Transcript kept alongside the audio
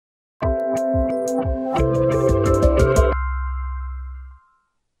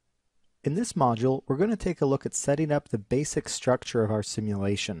In this module, we're going to take a look at setting up the basic structure of our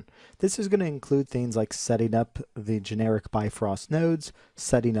simulation. This is going to include things like setting up the generic Bifrost nodes,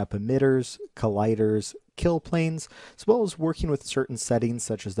 setting up emitters, colliders, kill planes, as well as working with certain settings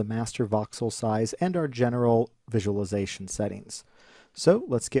such as the master voxel size and our general visualization settings. So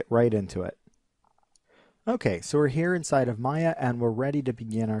let's get right into it. Okay, so we're here inside of Maya and we're ready to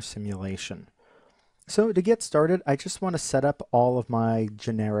begin our simulation. So to get started, I just want to set up all of my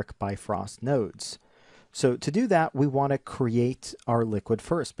generic Bifrost nodes. So to do that, we want to create our liquid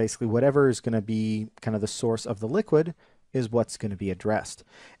first. Basically, whatever is going to be kind of the source of the liquid is what's going to be addressed.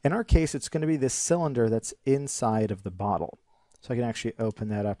 In our case, it's going to be this cylinder that's inside of the bottle. So I can actually open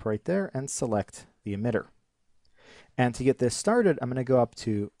that up right there and select the emitter. And to get this started, I'm going to go up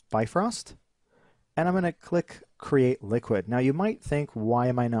to Bifrost, and I'm going to click Create Liquid. Now you might think, why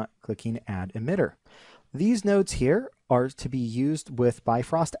am I not clicking Add Emitter? These nodes here are to be used with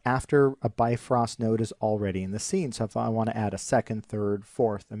Bifrost after a Bifrost node is already in the scene. So if I want to add a second, third,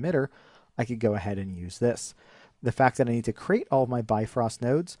 fourth emitter, I could go ahead and use this. The fact that I need to create all of my Bifrost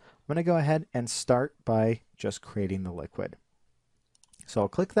nodes, I'm going to go ahead and start by just creating the liquid. So I'll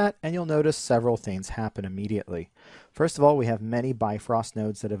click that and you'll notice several things happen immediately. First of all, we have many Bifrost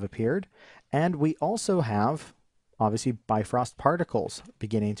nodes that have appeared, and we also have obviously Bifrost particles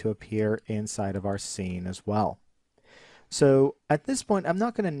beginning to appear inside of our scene as well. So at this point, I'm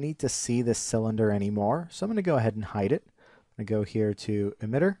not going to need to see this cylinder anymore, so I'm going to go ahead and hide it. I'm going to go here to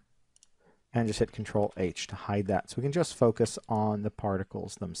Emitter and just hit Control H to hide that, so we can just focus on the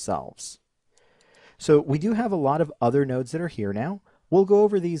particles themselves. So we do have a lot of other nodes that are here now. We'll go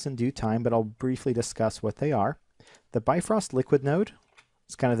over these in due time, but I'll briefly discuss what they are. The Bifrost liquid node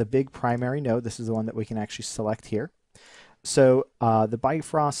is kind of the big primary node. This is the one that we can actually select here. So the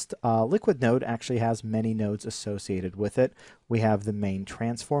Bifrost liquid node actually has many nodes associated with it. We have the main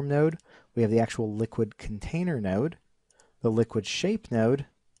transform node, we have the actual liquid container node, the liquid shape node,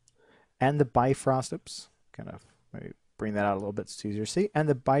 and the Bifrost, maybe bring that out a little bit so it's easier to see, and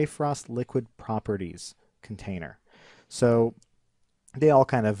the Bifrost liquid properties container. So they all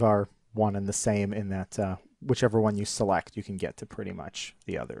kind of are one and the same in that whichever one you select, you can get to pretty much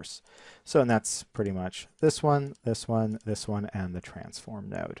the others. So, and that's pretty much this one, this one, this one, and the transform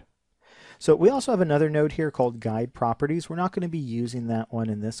node. So we also have another node here called guide properties. We're not going to be using that one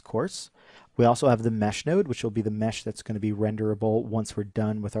in this course. We also have the mesh node, which will be the mesh that's going to be renderable once we're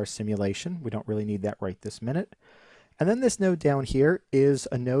done with our simulation. We don't really need that right this minute. And then this node down here is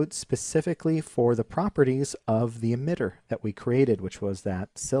a node specifically for the properties of the emitter that we created, which was that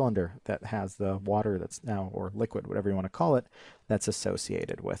cylinder that has the water that's now, or liquid, whatever you want to call it, that's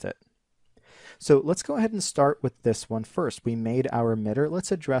associated with it. So let's go ahead and start with this one first. We made our emitter.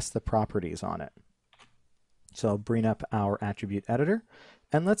 Let's address the properties on it. So I'll bring up our attribute editor,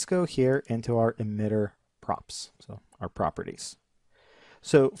 and let's go here into our emitter props, so our properties.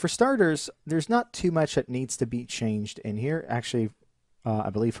 So for starters, there's not too much that needs to be changed in here. Actually,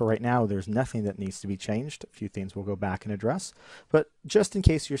 I believe for right now, there's nothing that needs to be changed. A few things we'll go back and address. But just in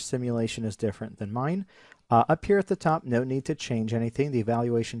case your simulation is different than mine, up here at the top, no need to change anything. The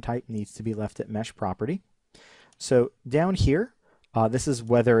evaluation type needs to be left at mesh property. So down here, this is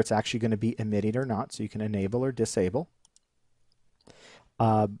whether it's actually going to be emitting or not, so you can enable or disable.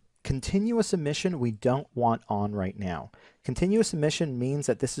 Continuous emission we don't want on right now. Continuous emission means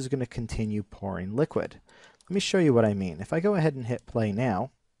that this is going to continue pouring liquid. Let me show you what I mean. If I go ahead and hit play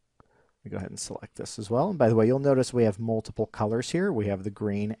now, we go ahead and select this as well. And by the way, you'll notice we have multiple colors here. We have the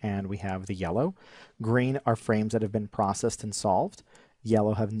green and we have the yellow. Green are frames that have been processed and solved.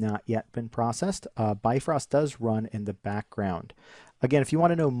 Yellow have not yet been processed. Bifrost does run in the background. Again, if you want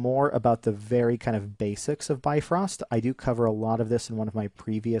to know more about the very kind of basics of Bifrost, I do cover a lot of this in one of my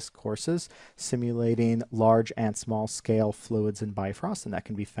previous courses, simulating large and small scale fluids in Bifrost, and that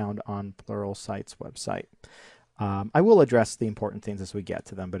can be found on Pluralsight's website. I will address the important things as we get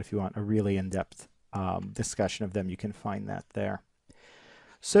to them, but if you want a really in-depth discussion of them, you can find that there.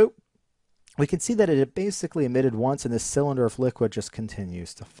 So we can see that it basically emitted once, and this cylinder of liquid just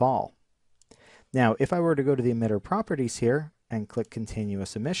continues to fall. Now, if I were to go to the emitter properties here and click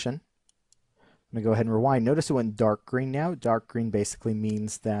continuous emission, I'm going to go ahead and rewind. Notice it went dark green now. Dark green basically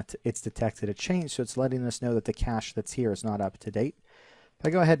means that it's detected a change, so it's letting us know that the cache that's here is not up to date. If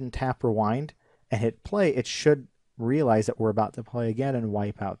I go ahead and tap rewind and hit play, it should realize that we're about to play again and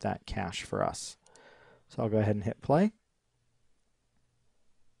wipe out that cache for us. So I'll go ahead and hit play.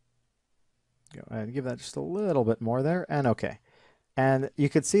 Go ahead and give that just a little bit more there, and okay. And you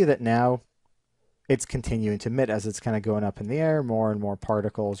could see that now it's continuing to emit as it's kind of going up in the air. More and more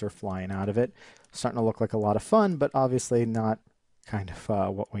particles are flying out of it. Starting to look like a lot of fun, but obviously not kind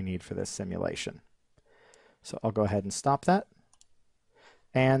of what we need for this simulation. So I'll go ahead and stop that.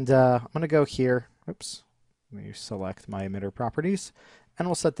 And I'm going to go here. Oops. Let me select my emitter properties. And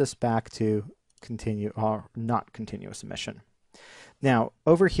we'll set this back to continue or not continuous emission. Now,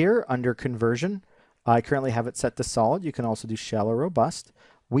 over here under conversion, I currently have it set to solid. You can also do shell or robust.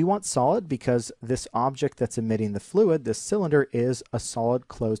 We want solid because this object that's emitting the fluid, this cylinder, is a solid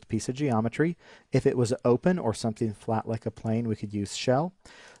closed piece of geometry. If it was open or something flat like a plane, we could use shell.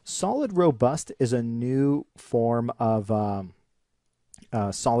 Solid robust is a new form of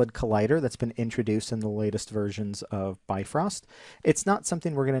solid collider that's been introduced in the latest versions of Bifrost. It's not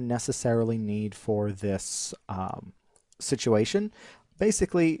something we're going to necessarily need for this situation.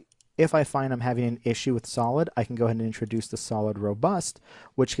 Basically, if I find I'm having an issue with solid, I can go ahead and introduce the solid robust,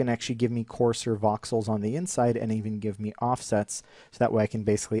 which can actually give me coarser voxels on the inside and even give me offsets, so that way I can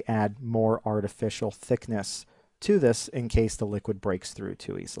basically add more artificial thickness to this in case the liquid breaks through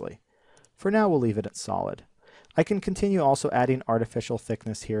too easily. For now, we'll leave it at solid. I can continue also adding artificial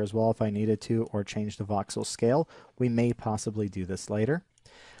thickness here as well if I needed to, or change the voxel scale. We may possibly do this later.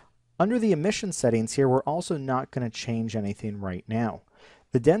 Under the emission settings here, we're also not going to change anything right now.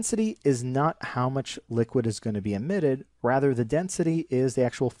 The density is not how much liquid is going to be emitted. Rather, the density is the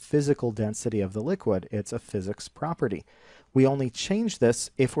actual physical density of the liquid. It's a physics property. We only change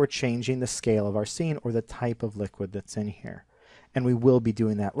this if we're changing the scale of our scene or the type of liquid that's in here. And we will be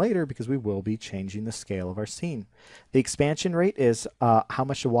doing that later because we will be changing the scale of our scene. The expansion rate is how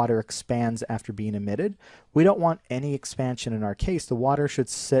much the water expands after being emitted. We don't want any expansion in our case. The water should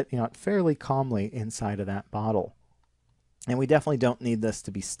sit, fairly calmly inside of that bottle. And we definitely don't need this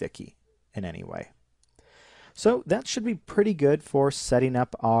to be sticky in any way. So that should be pretty good for setting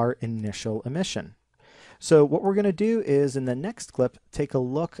up our initial emission. So what we're going to do is in the next clip, take a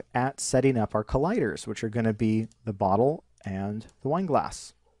look at setting up our colliders, which are going to be the bottle and the wine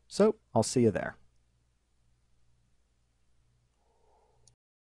glass. So I'll see you there.